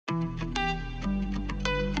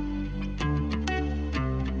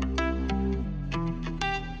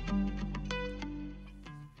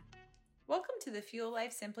to the Fuel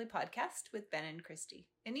Life Simply podcast with Ben and Christy.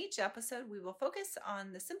 In each episode, we will focus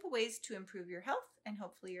on the simple ways to improve your health and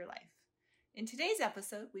hopefully your life. In today's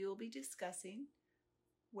episode, we will be discussing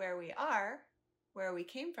where we are, where we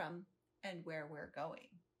came from, and where we're going.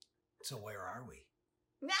 So where are we?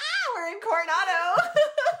 We're in Coronado.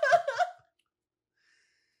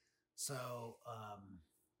 So,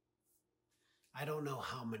 I don't know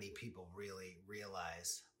how many people really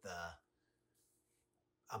realize the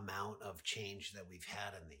amount of change that we've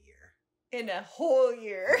had in the year. In a whole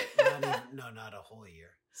year. Not a whole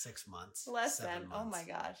year. 6 months. Less 7 than. months. Oh my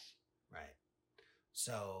gosh. Right.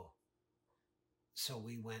 So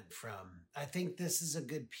we went from, I think this is a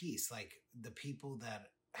good piece. Like the people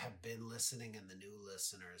that have been listening and the new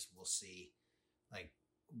listeners will see like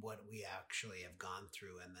what we actually have gone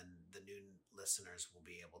through. And then the new listeners will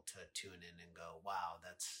be able to tune in and go, wow,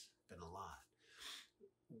 that's been a lot.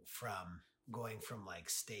 From going from like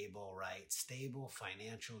stable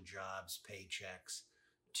financial jobs, paychecks,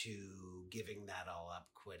 to giving that all up,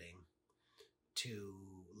 quitting, to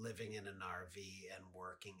living in an RV and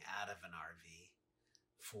working out of an RV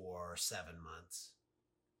for 7 months,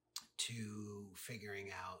 to figuring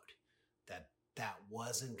out that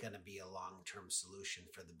wasn't going to be a long-term solution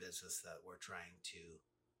for the business that we're trying to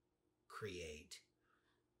create.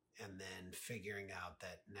 And then figuring out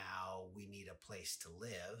that now we need a place to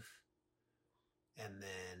live. And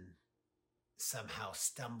then somehow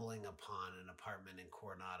stumbling upon an apartment in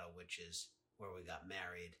Coronado, which is where we got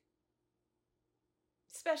married.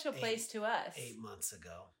 Special place to us. 8 months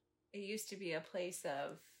ago. It used to be a place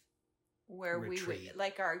of where Retreat. we would,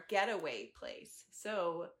 like our getaway place.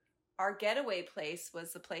 So our getaway place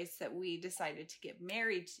was the place that we decided to get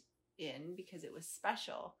married in because it was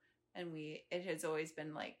special. And it has always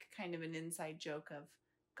been like kind of an inside joke of,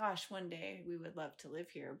 gosh, one day we would love to live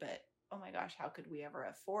here, but oh my gosh, how could we ever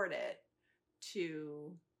afford it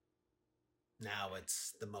to... Now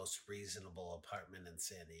it's the most reasonable apartment in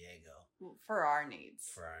San Diego. For our needs.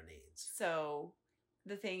 For our needs. So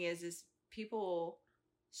the thing is people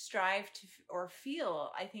strive to or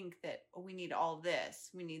feel, I think, that we need all this.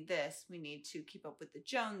 We need this. We need to keep up with the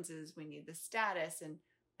Joneses. We need the status. And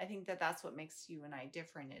I think that that's what makes you and I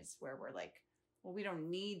different, is where we're like, well, we don't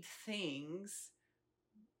need things.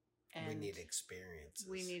 And we need experiences.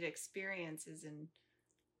 We need experiences. And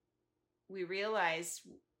we realized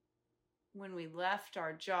when we left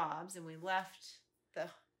our jobs and we left the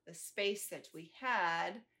space that we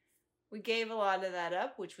had, we gave a lot of that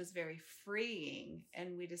up, which was very freeing.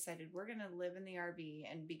 And we decided we're going to live in the RV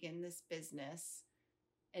and begin this business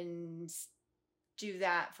and do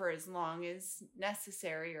that for as long as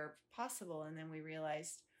necessary or possible. And then we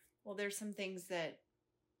realized, well, there's some things that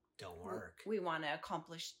don't work. We want to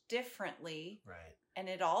accomplish differently. Right. And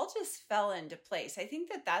it all just fell into place. I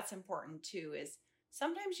think that that's important too, is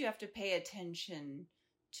sometimes you have to pay attention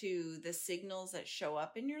to the signals that show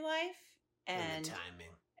up in your life and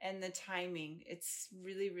the timing. It's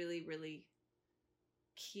really, really, really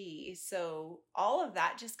key. So all of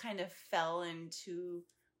that just kind of fell into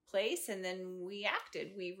place. And then we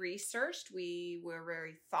acted, we researched, we were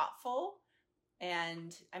very thoughtful.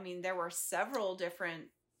 And I mean, there were several different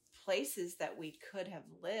places that we could have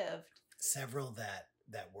lived. Several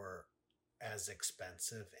that were as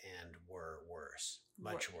expensive and were worse.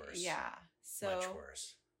 Much worse. Yeah. So much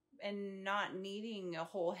worse. And not needing a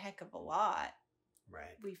whole heck of a lot.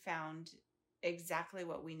 Right. We found exactly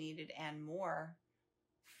what we needed and more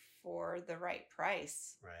for the right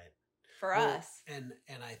price. Right. For us. And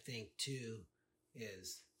I think too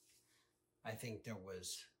is, I think there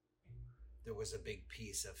was a big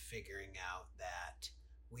piece of figuring out that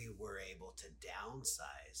we were able to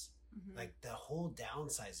downsize. Mm-hmm. Like the whole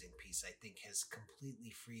downsizing piece, I think, has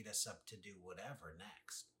completely freed us up to do whatever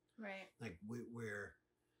next. Right. Like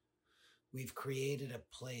we've created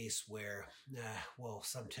a place where, well,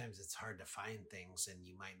 sometimes it's hard to find things and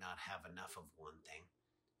you might not have enough of one thing.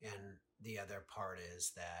 And the other part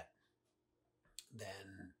is that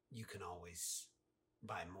then you can always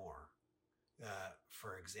buy more.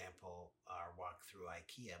 For example, our walk through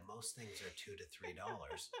IKEA, most things are $2 to $3.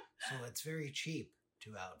 So it's very cheap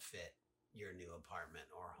to outfit your new apartment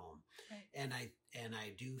or home. Right. And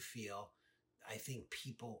I do feel, I think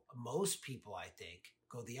most people, I think,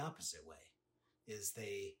 go the opposite way, is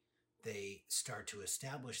they start to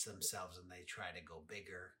establish themselves and they try to go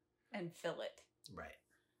bigger. And fill it. Right.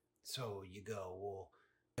 So you go, well,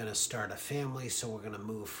 we're going to start a family, so we're going to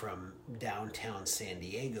move from downtown San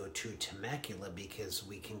Diego to Temecula because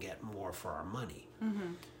we can get more for our money.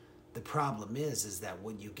 Mm-hmm. The problem is that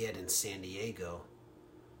what you get in San Diego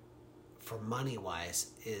for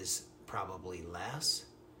money-wise is probably less,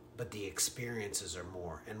 but the experiences are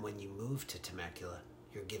more. And when you move to Temecula,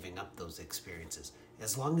 you're giving up those experiences.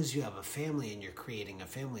 As long as you have a family and you're creating a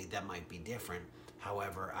family, that might be different.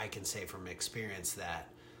 However, I can say from experience that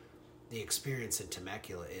the experience in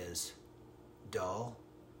Temecula is dull,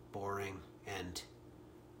 boring, and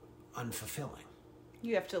unfulfilling.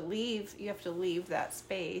 You have to leave that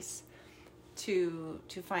space to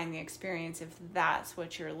find the experience if that's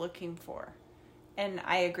what you're looking for. And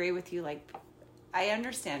I agree with you. Like, I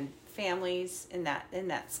understand families in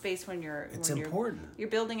that space when you're important. You're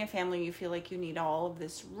building a family. You feel like you need all of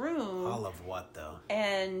this room. All of what though?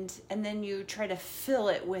 And then you try to fill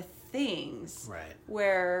it with things. Right.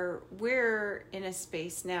 Where we're in a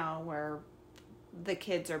space now where the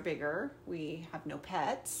kids are bigger. We have no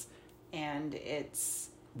pets, and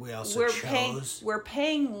we're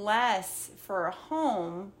paying less for a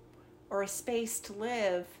home or a space to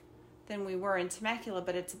live than we were in Temecula,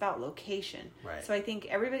 but it's about location. Right. So I think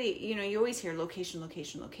everybody, you always hear location,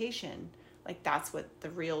 location, location. Like, that's what the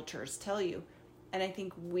realtors tell you. And I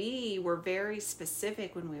think we were very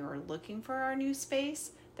specific when we were looking for our new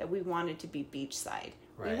space that we wanted to be beachside.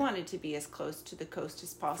 Right. We wanted to be as close to the coast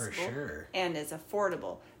as possible. For sure. And as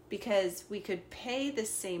affordable, because we could pay the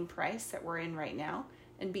same price that we're in right now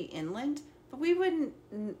and be inland, but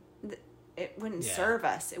it wouldn't serve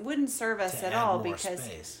us. It wouldn't serve us at all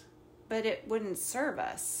but it wouldn't serve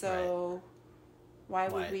us. So why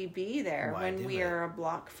would we be there when we are a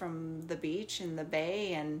block from the beach and the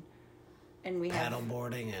bay and we have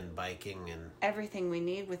paddleboarding and biking and everything we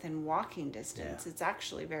need within walking distance? Yeah. It's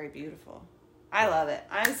actually very beautiful. I love it.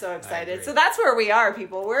 I'm so excited. So that's where we are,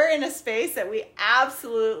 people. We're in a space that we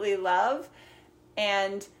absolutely love,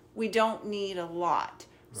 and we don't need a lot.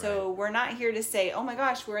 Right. So we're not here to say, oh my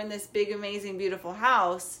gosh, we're in this big, amazing, beautiful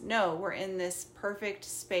house. No, we're in this perfect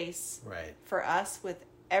space for us with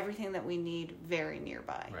everything that we need very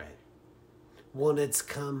nearby. Right. Well, it's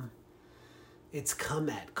come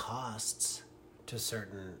at costs to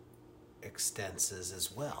certain extents as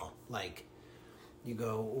well. Like, you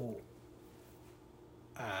go,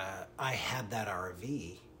 I had that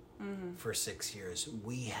RV for 6 years.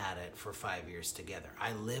 We had it for 5 years together.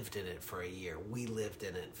 I lived in it for a year. We lived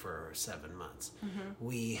in it for 7 months. Mm-hmm.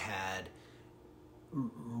 We had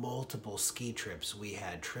multiple ski trips. We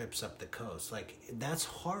had trips up the coast. Like, that's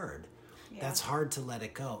hard. Yeah. That's hard to let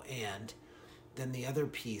it go. And then the other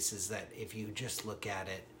piece is that if you just look at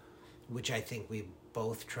it, which I think we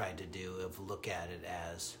both tried to do, of look at it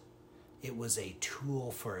as it was a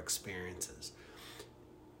tool for experiences.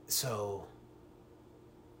 So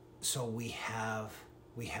we have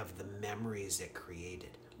the memories it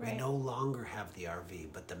created. Right. We no longer have the RV,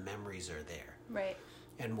 but the memories are there. Right.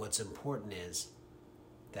 And what's important is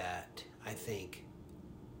that I think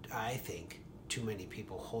too many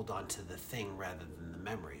people hold on to the thing rather than the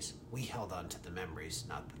memories. We held on to the memories,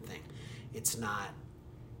 not the thing.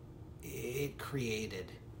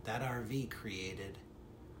 That RV created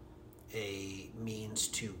a means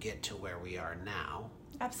to get to where we are now.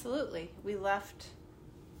 Absolutely. We left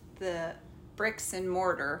the bricks and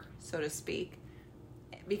mortar, so to speak,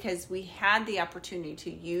 because we had the opportunity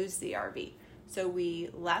to use the RV. So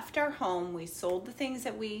we left our home, we sold the things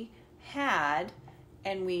that we had,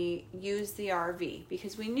 and we used the RV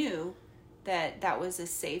because we knew that was a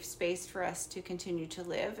safe space for us to continue to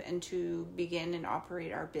live and to begin and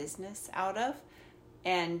operate our business out of.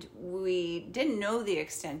 And we didn't know the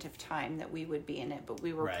extent of time that we would be in it, but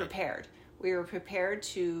we were prepared. We were prepared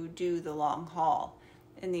to do the long haul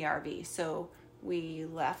in the RV. So we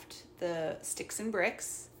left the sticks and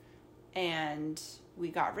bricks and we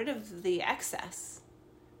got rid of the excess.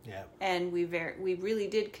 Yeah. And we really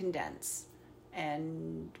did condense.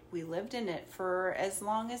 And we lived in it for as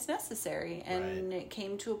long as necessary. And it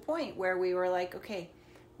came to a point where we were like, okay,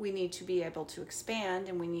 we need to be able to expand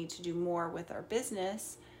and we need to do more with our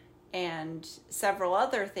business and several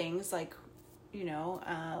other things like,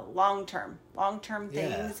 long-term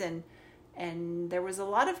things. Yeah. And there was a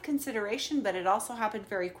lot of consideration, but it also happened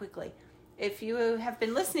very quickly. If you have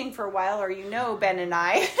been listening for a while, or Ben and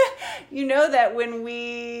I, you know that when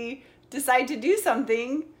we decide to do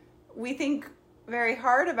something, we think very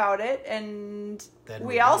hard about it, and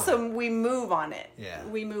we move on it. Yeah.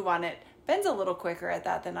 We move on it. Ben's a little quicker at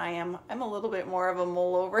that than I am. I'm a little bit more of a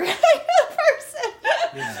mull over kind of person.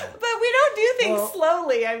 Yeah. But we don't do things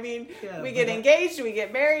slowly. I mean, we get engaged, we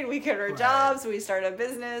get married, we quit our jobs, we start a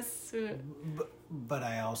business. But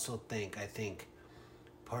I also think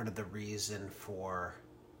part of the reason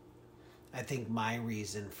my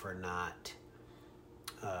reason for not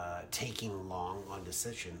taking long on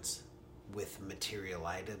decisions with material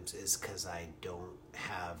items is because I don't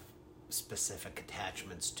have specific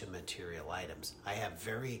attachments to material items. I have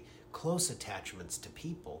very close attachments to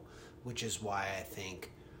people, which is why I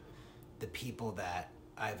think the people that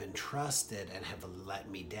I've entrusted and have let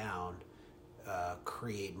me down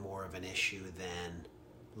create more of an issue than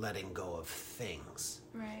letting go of things.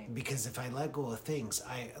 Right. Because if I let go of things,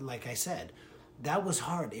 like I said, that was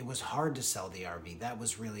hard. It was hard to sell the RV. That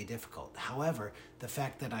was really difficult. However, the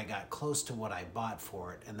fact that I got close to what I bought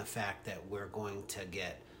for it and the fact that we're going to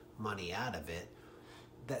get money out of it,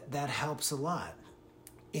 that helps a lot.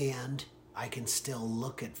 And I can still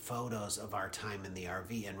look at photos of our time in the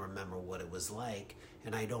RV and remember what it was like,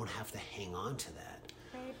 and I don't have to hang on to that.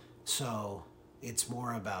 Right. So it's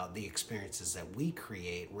more about the experiences that we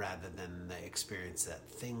create rather than the experience that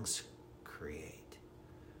things create,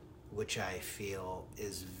 which I feel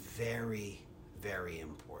is very, very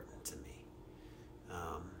important to me.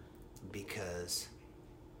 Because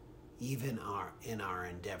even in our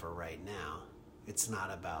endeavor right now, it's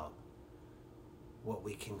not about what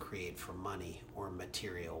we can create for money or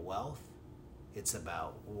material wealth. It's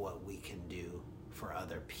about what we can do for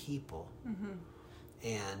other people. Mm-hmm.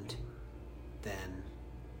 And then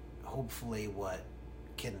hopefully what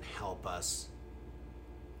can help us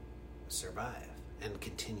survive and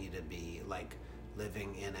continue to be like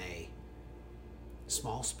living in a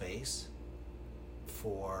small space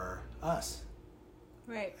for us.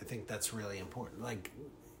 Right. I think that's really important, like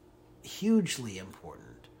hugely important.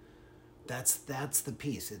 That's the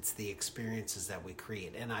piece. It's the experiences that we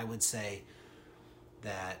create. And I would say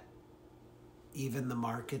that even the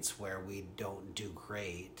markets where we don't do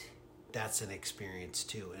great, that's an experience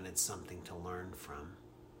too, and it's something to learn from,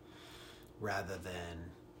 rather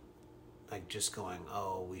than like just going,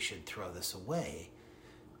 oh, we should throw this away.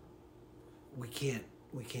 We can't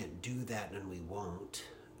do that, and we won't.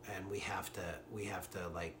 And we have to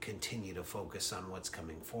like continue to focus on what's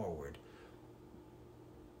coming forward.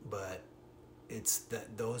 But it's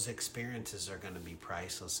that those experiences are going to be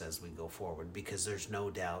priceless as we go forward, because there's no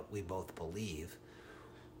doubt we both believe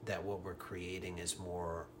that what we're creating is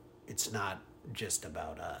more. It's not just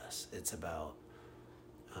about us. It's about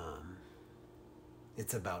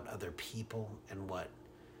other people and what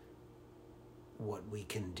we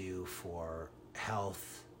can do for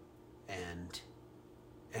health and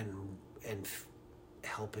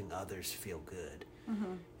helping others feel good.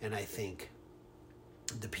 Mm-hmm. And I think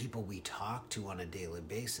the people we talk to on a daily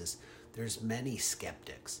basis, there's many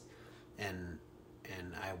skeptics, and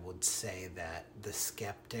I would say that the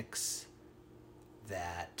skeptics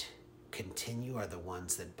that continue are the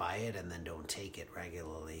ones that buy it and then don't take it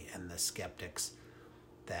regularly, and the skeptics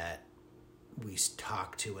that we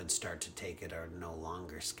talk to and start to take it are no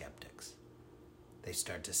longer skeptics. They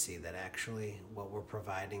start to see that actually what we're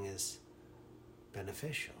providing is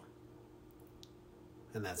beneficial,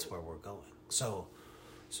 and that's where we're going. So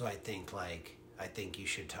I think you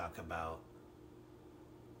should talk about,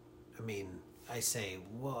 I say,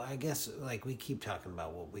 well, I guess like we keep talking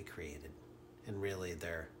about what we created, and really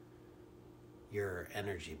they're your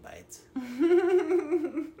energy bites.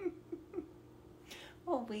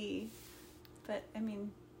 Well,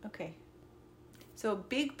 okay. So a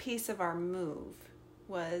big piece of our move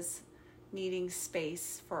was needing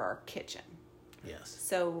space for our kitchen. Yes.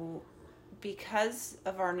 So because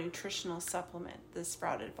of our nutritional supplement, the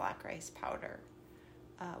sprouted black rice powder,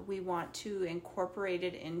 we want to incorporate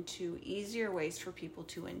it into easier ways for people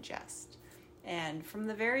to ingest. And from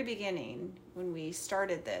the very beginning, when we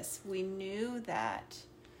started this, we knew that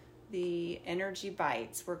the energy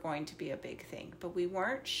bites were going to be a big thing, but we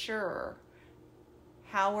weren't sure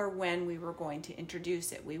how or when we were going to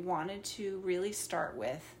introduce it. We wanted to really start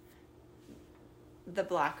with the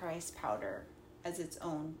black rice powder as its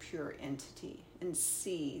own pure entity and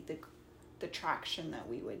see the traction that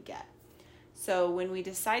we would get. So when we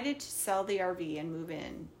decided to sell the RV and move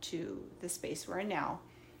into the space we're in now,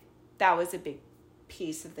 that was a big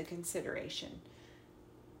piece of the consideration.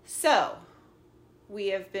 So we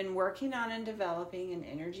have been working on and developing an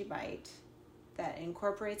energy bite that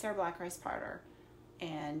incorporates our black rice powder,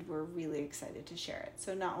 and we're really excited to share it.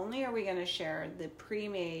 So not only are we going to share the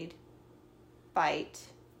pre-made bite,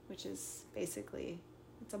 which is basically,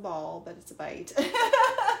 it's a ball, but it's a bite.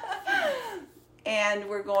 And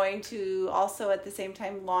we're going to also at the same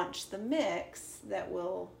time launch the mix that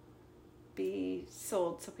will be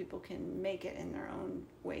sold so people can make it in their own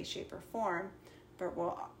way, shape, or form.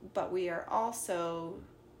 But we are also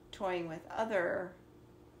toying with other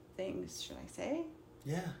things, should I say?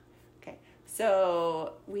 Yeah. Okay.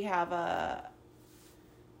 So we have a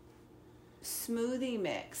smoothie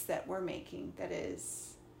mix that we're making that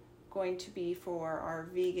is going to be for our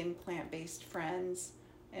vegan plant-based friends,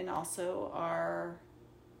 and also our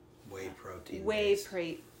whey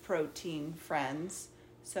protein friends.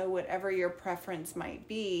 So whatever your preference might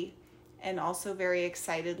be, and also very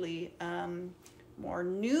excitedly, more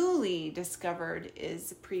newly discovered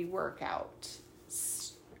is pre-workout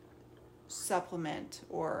supplement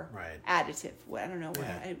or additive. I don't know.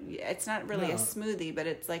 It's not really a smoothie, but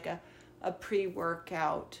it's like a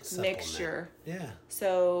pre-workout mixture. Yeah.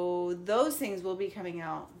 So those things will be coming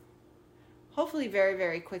out hopefully very,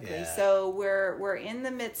 very quickly. Yeah. So we're in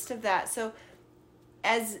the midst of that. So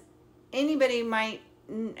as anybody might,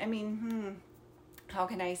 how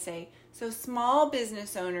can I say? So small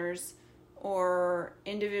business owners or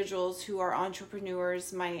individuals who are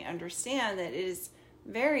entrepreneurs might understand that it is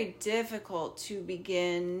very difficult to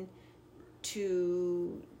begin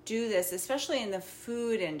to do this, especially in the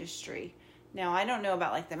food industry. Now, I don't know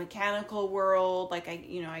about like the mechanical world, like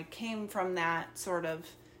I came from that sort of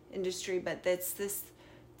industry, but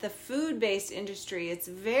the food-based industry, it's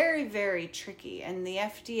very, very tricky. And the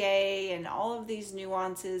FDA and all of these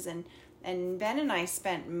nuances, and Ben and I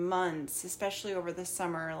spent months, especially over the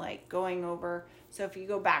summer, like going over. So if you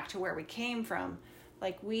go back to where we came from,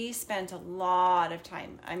 like we spent a lot of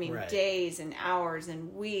time, days and hours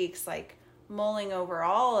and weeks, like mulling over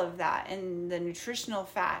all of that and the nutritional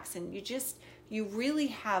facts. And you really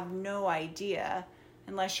have no idea,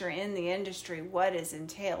 unless you're in the industry, what is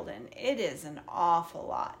entailed. And it is an awful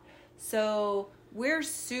lot. So we're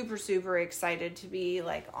super, super excited to be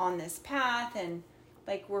like on this path, and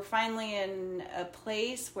like we're finally in a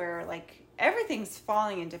place where like everything's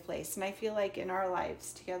falling into place. And I feel like in our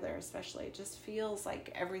lives together especially, it just feels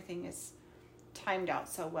like everything is timed out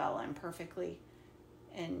so well and perfectly.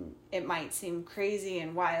 And it might seem crazy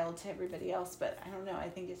and wild to everybody else, but I don't know. I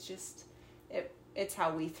think it's just it's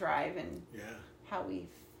how we thrive and how we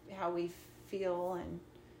feel, and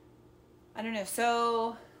I don't know.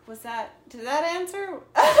 So did that answer?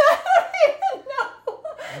 I don't even know.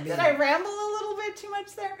 Did I ramble a little bit too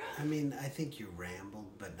much there? I think you rambled,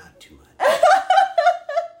 but not too much.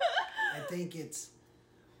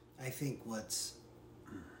 I think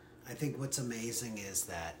what's amazing is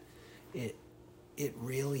that it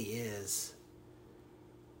really is,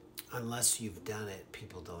 unless you've done it,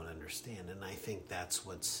 people don't understand. And I think that's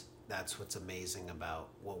what's amazing about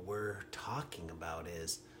what we're talking about,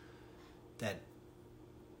 is that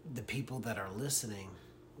the people that are listening,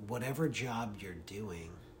 whatever job you're doing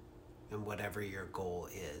and whatever your goal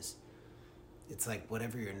is, it's like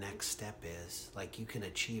whatever your next step is, like you can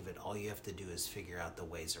achieve it. All you have to do is figure out the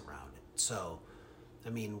ways around it. So,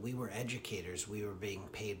 we were educators. We were being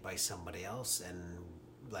paid by somebody else, and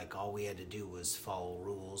like all we had to do was follow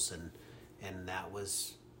rules, and that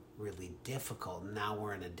was really difficult. Now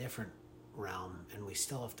we're in a different realm, and we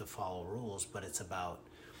still have to follow rules, but it's about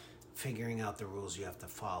figuring out the rules you have to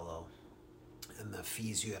follow and the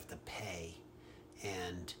fees you have to pay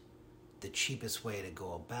and the cheapest way to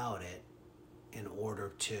go about it in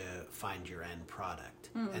order to find your end product.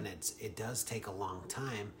 And it does take a long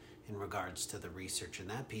time in regards to the research and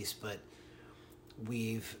that piece, but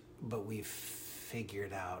we've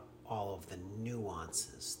figured out all of the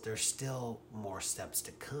nuances. There's still more steps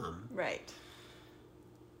to come. Right.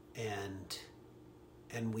 And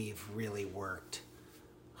we've really worked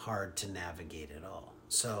hard to navigate it all.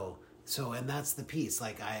 So and that's the piece.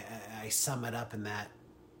 Like I sum it up in that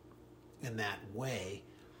way.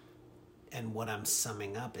 And what I'm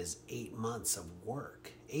summing up is 8 months of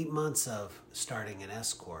work, 8 months of starting an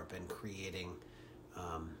S Corp and creating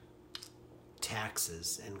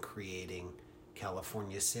taxes and creating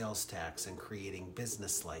California sales tax and creating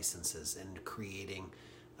business licenses and creating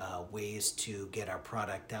ways to get our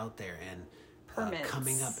product out there and permits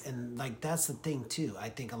coming up. And like, that's the thing too. I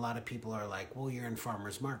think a lot of people are like, well, you're in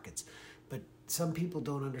farmers markets, but some people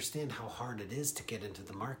don't understand how hard it is to get into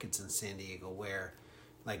the markets in San Diego, where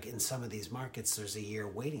like in some of these markets, there's a year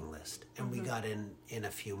waiting list, and we got in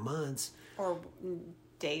a few months or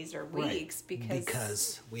days or weeks,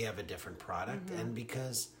 because we have a different product, and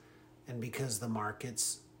because the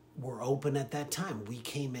markets were open at that time. We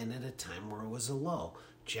came in at a time where it was a low.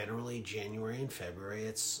 Generally, January and February,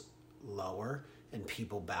 it's lower, and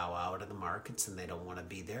people bow out of the markets, and they don't want to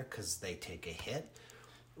be there because they take a hit.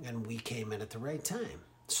 And we came in at the right time.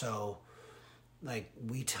 So, like,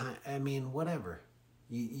 whatever.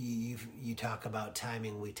 You talk about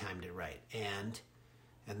timing, we timed it right. And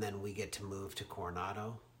then we get to move to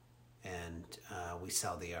Coronado, and we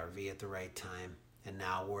sell the RV at the right time. And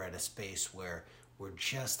now we're at a space where we're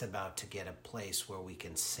just about to get a place where we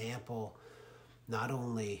can sample not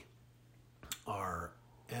only our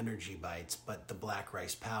Energy Bites, but the black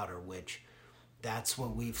rice powder, which that's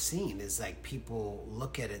what we've seen is like people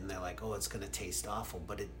look at it and they're like, oh, it's going to taste awful.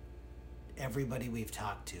 But everybody we've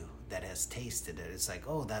talked to that has tasted it, it's like,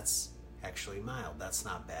 oh, that's actually mild. That's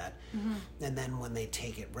not bad. Mm-hmm. And then when they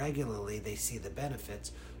take it regularly, they see the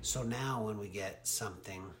benefits. So now when we get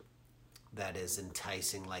something that is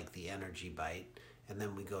enticing like the Energy Bite, and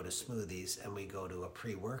then we go to smoothies and we go to a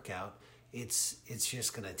pre-workout, it's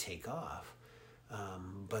just going to take off.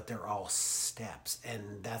 But they're all steps.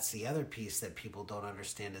 And that's the other piece that people don't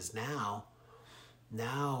understand is now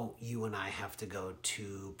you and I have to go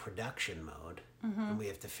to production mode. Mm-hmm. And we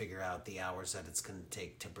have to figure out the hours that it's going to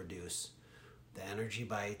take to produce the Energy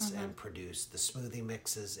Bites mm-hmm. and produce the smoothie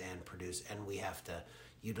mixes and we have to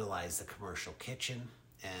utilize the commercial kitchen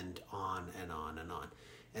and on and on and on.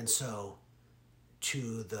 And so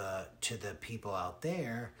to the people out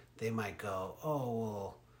there, they might go, oh,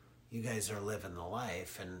 well, you guys are living the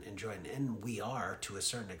life and enjoying it. And we are to a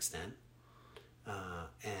certain extent.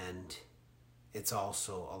 And it's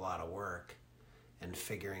also a lot of work and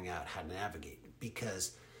figuring out how to navigate.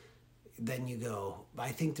 Because then you go, I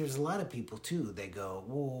think there's a lot of people too, they go,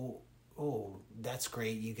 well, oh, that's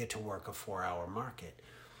great. You get to work a 4-hour market.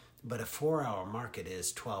 But a 4-hour market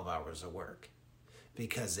is 12 hours of work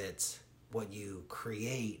because it's what you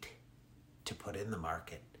create to put in the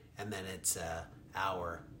market. And then it's an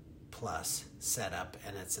hour plus setup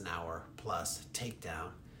and it's an hour plus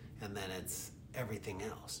takedown. And then it's everything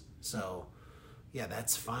else. So, yeah,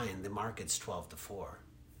 that's fine. The market's 12 to 4.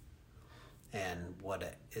 And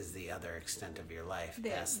what is the other extent of your life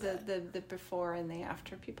past that? The before and the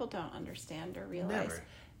after. People don't understand or realize. Never.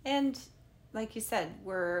 And like you said,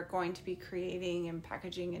 we're going to be creating and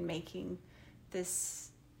packaging and making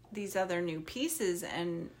these other new pieces,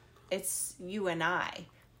 and it's you and I.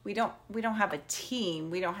 We don't have a team.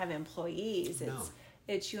 We don't have employees.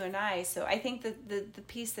 It's you and I. So I think that the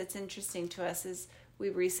piece that's interesting to us is we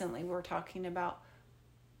recently were talking about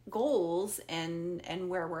goals and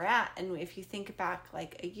where we're at. And if you think back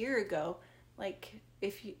like a year ago, like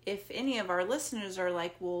if any of our listeners are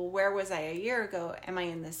like, well, where was I a year ago? Am I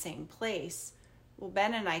in the same place? Well,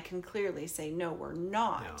 Ben and I can clearly say, no, we're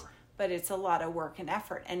not. No. But it's a lot of work and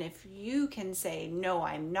effort. And if you can say, no,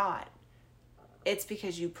 I'm not, it's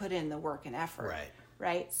because you put in the work and effort.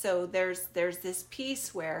 Right? So there's this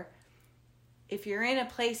piece where if you're in a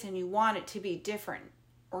place and you want it to be different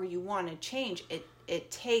or you want to change, it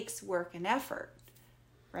takes work and effort.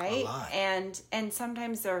 Right? A lot. And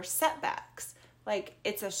sometimes there are setbacks. Like,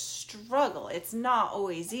 it's a struggle. It's not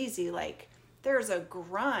always easy. Like, there's a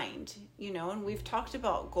grind, and we've talked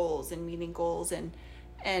about goals and meeting goals.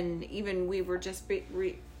 And even we were just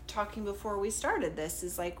talking before we started this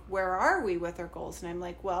is like, where are we with our goals? And I'm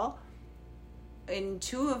like, well, in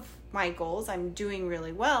 2 of my goals, I'm doing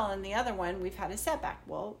really well. And the other one, we've had a setback.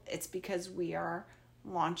 Well, it's because we are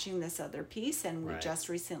launching this other piece and we just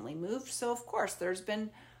recently moved. So, of course, there's been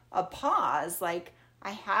a pause. Like,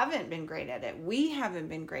 I haven't been great at it. We haven't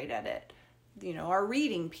been great at it. Our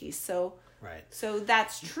reading piece. So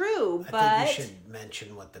that's true. I think we should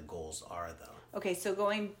mention what the goals are, though. Okay, so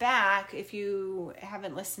going back, if you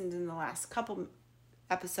haven't listened in the last couple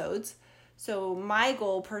episodes, so my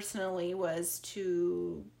goal personally was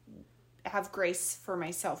to have grace for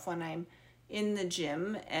myself when I'm in the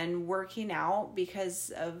gym and working out because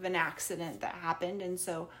of an accident that happened. And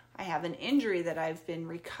so I have an injury that I've been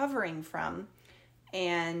recovering from.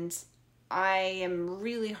 And I am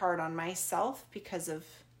really hard on myself because of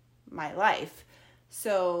my life.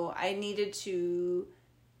 So I needed to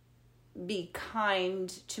be kind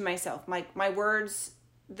to myself. My words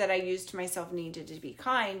that I used to myself needed to be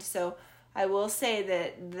kind. So I will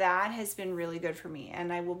say that has been really good for me.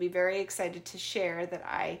 And I will be very excited to share that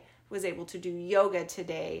I was able to do yoga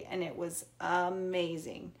today and it was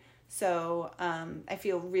amazing. So I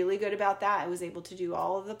feel really good about that. I was able to do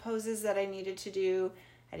all of the poses that I needed to do.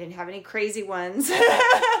 I didn't have any crazy ones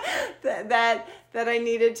that I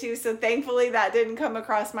needed to. So thankfully that didn't come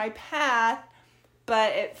across my path,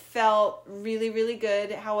 but it felt really, really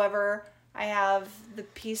good. However, I have the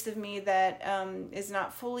piece of me that is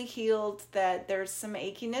not fully healed, that there's some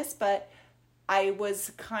achiness, but I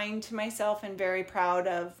was kind to myself and very proud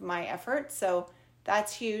of my effort. So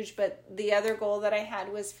that's huge. But the other goal that I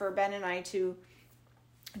had was for Ben and I to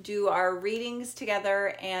do our readings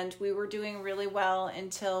together, and we were doing really well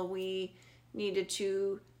until we needed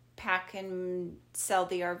to pack and sell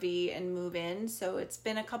the RV and move in. So it's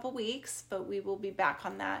been a couple weeks, but we will be back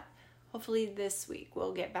on that. Hopefully this week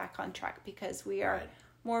we'll get back on track because we are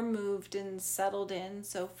more moved and settled in.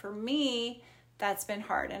 So for me, that's been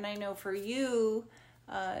hard. And I know for you,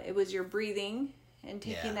 it was your breathing and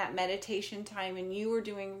taking that meditation time, and you were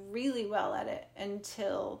doing really well at it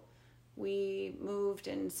until we moved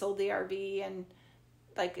and sold the RV, and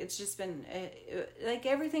like it's just been like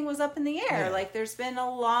everything was up in the air. Like there's been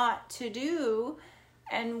a lot to do,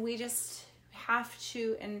 and we just have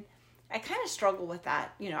to, and I kind of struggle with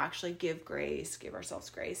that, actually give ourselves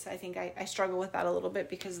grace. I think I struggle with that a little bit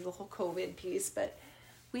because of the whole COVID piece, but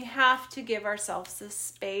we have to give ourselves this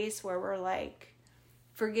space where we're like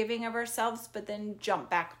forgiving of ourselves, but then jump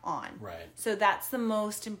back on. Right. So that's the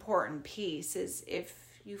most important piece, is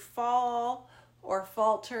if you fall or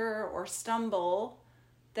falter or stumble,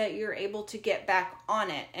 that you're able to get back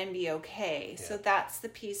on it and be okay. Yeah. So that's the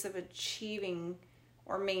piece of achieving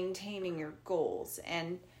or maintaining your goals.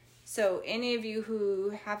 And so any of you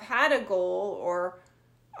who have had a goal or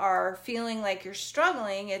are feeling like you're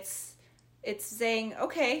struggling, it's saying,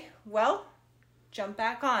 okay, well, jump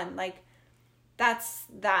back on. Like that's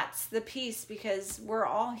the piece, because we're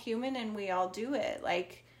all human and we all do it.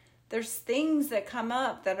 Like there's things that come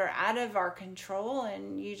up that are out of our control,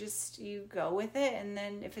 and you go with it. And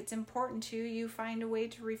then if it's important to you, you find a way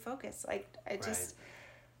to refocus. Like I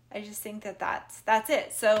just think that's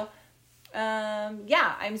it. So,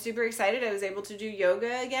 I'm super excited. I was able to do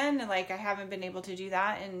yoga again, and like I haven't been able to do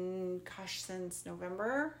that since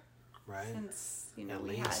November. Right. Since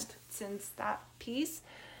since that piece.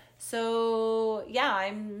 So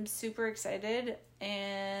I'm super excited,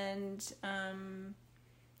 and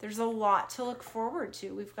there's a lot to look forward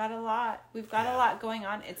to. We've got a lot going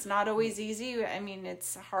on. It's not always easy. I mean,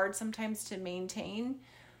 it's hard sometimes to maintain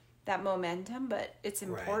that momentum, but it's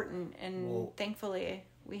important. Right. And thankfully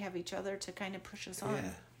we have each other to kind of push us on.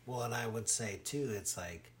 Yeah. Well, and I would say too, it's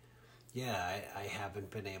like, I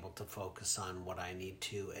haven't been able to focus on what I need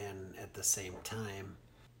to, and at the same time,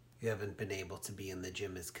 you haven't been able to be in the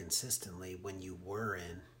gym as consistently. When you were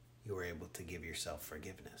able to give yourself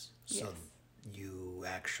forgiveness. So you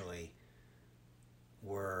actually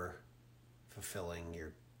were fulfilling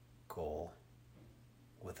your goal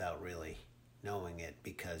without really knowing it,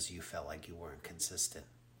 because you felt like you weren't consistent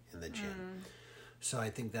in the gym. So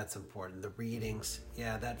I think that's important. The readings,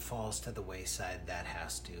 that falls to the wayside. That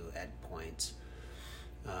has to at points.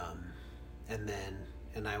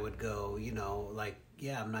 And I would go,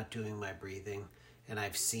 I'm not doing my breathing. And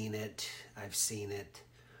I've seen it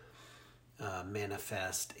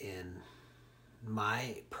manifest in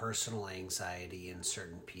my personal anxiety in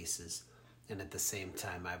certain pieces. And at the same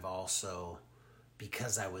time, I've also,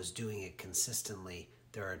 because I was doing it consistently,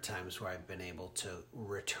 there are times where I've been able to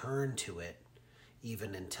return to it,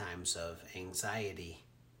 even in times of anxiety,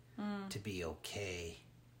 to be okay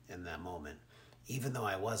in that moment. Even though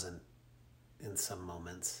I wasn't in some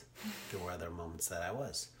moments, there were other moments that I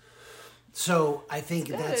was. So I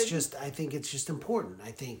think it's just important.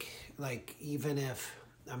 I think, like, even if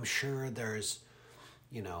I'm sure there's,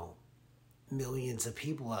 millions of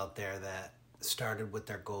people out there that started with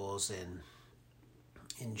their goals in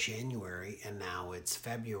January, and now it's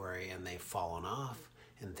February and they've fallen off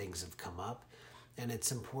and things have come up. And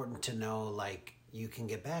it's important to know, like, you can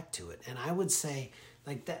get back to it. And I would say,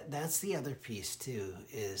 like, that's the other piece too,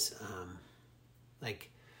 is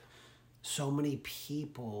like so many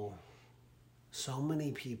people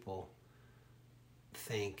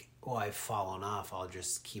think, oh, I've fallen off, I'll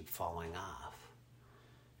just keep falling off,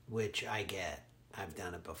 which I get. I've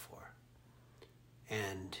done it before.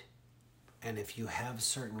 And if you have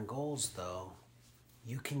certain goals, though,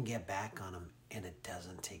 you can get back on them, and it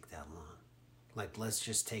doesn't take that long. Like, let's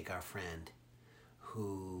just take our friend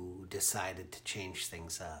who decided to change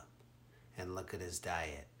things up and look at his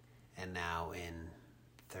diet. And now in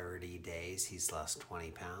 30 days, he's lost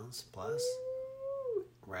 20 pounds plus,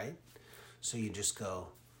 right? So you just go,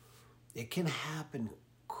 it can happen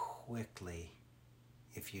quickly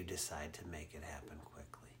if you decide to make it happen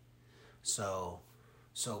quickly. So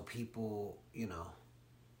people,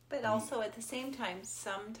 But also at the same time,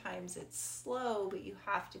 sometimes it's slow, but you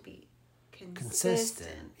have to be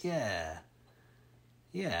consistent. Yeah,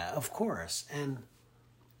 of course. And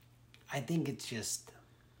I think it's just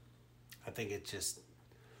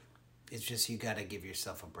you got to give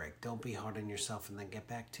yourself a break. Don't be hard on yourself and then get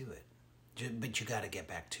back to it. But you got to get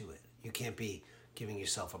back to it. You can't be giving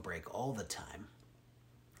yourself a break all the time,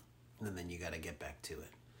 and then you got to get back to it.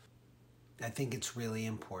 I think it's really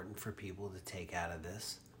important for people to take out of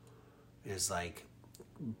this is like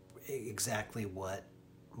exactly what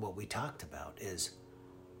we talked about, is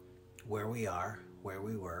where we are, where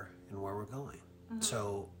we were, and where we're going. Mm-hmm.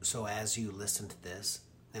 So as you listen to this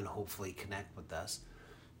and hopefully connect with us,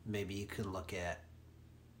 maybe you can look at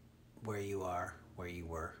where you are, where you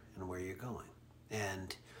were, and where you're going.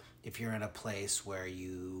 if you're in a place where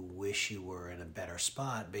you wish you were in a better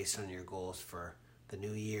spot based on your goals for the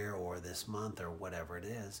new year or this month or whatever it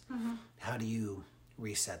is, how do you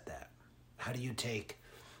reset that? How do you take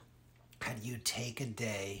a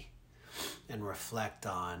day and reflect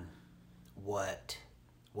on what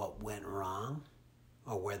went wrong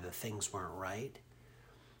or where the things weren't right,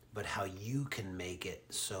 but how you can make it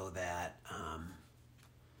so that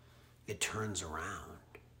it turns around?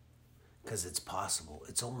 Because it's possible.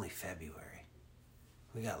 It's only February.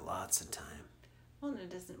 We got lots of time. Well, and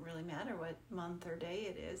it doesn't really matter what month or day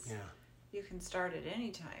it is. Yeah. You can start at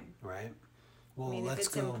any time. Right. Well, I mean, let's if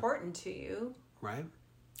it's go, important to you. Right.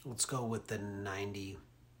 Let's go with the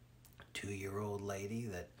 92-year-old lady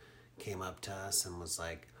that came up to us and was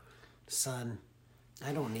like, son,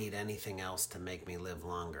 I don't need anything else to make me live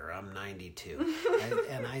longer. I'm 92.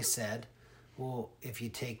 And I said, well, if you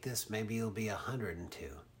take this, maybe you'll be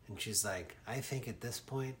 102. And she's like, I think at this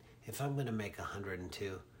point, if I'm going to make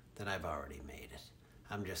 102, then I've already made it.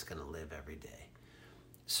 I'm just going to live every day.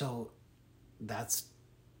 So that's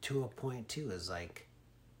to a point too, is like,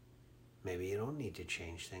 maybe you don't need to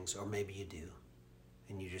change things, or maybe you do.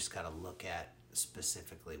 And you just got to look at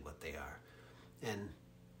specifically what they are. And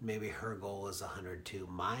maybe her goal is 102.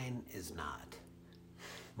 Mine is not.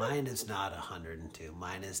 Mine is not 102.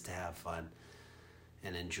 Mine is to have fun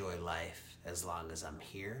and enjoy life as long as I'm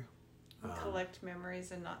here. And collect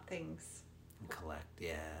memories and not things. And collect,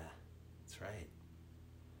 yeah, that's right.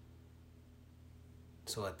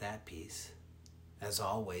 So at that piece, as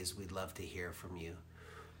always, we'd love to hear from you.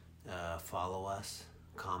 Follow us,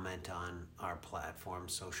 comment on our platform,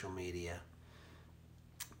 social media.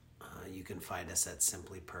 You can find us at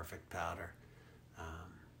Simply Perfect Powder.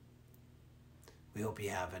 We hope you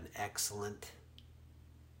have an excellent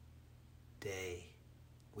day,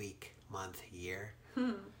 week, month, year.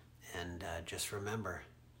 And just remember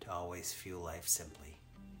to always fuel life simply.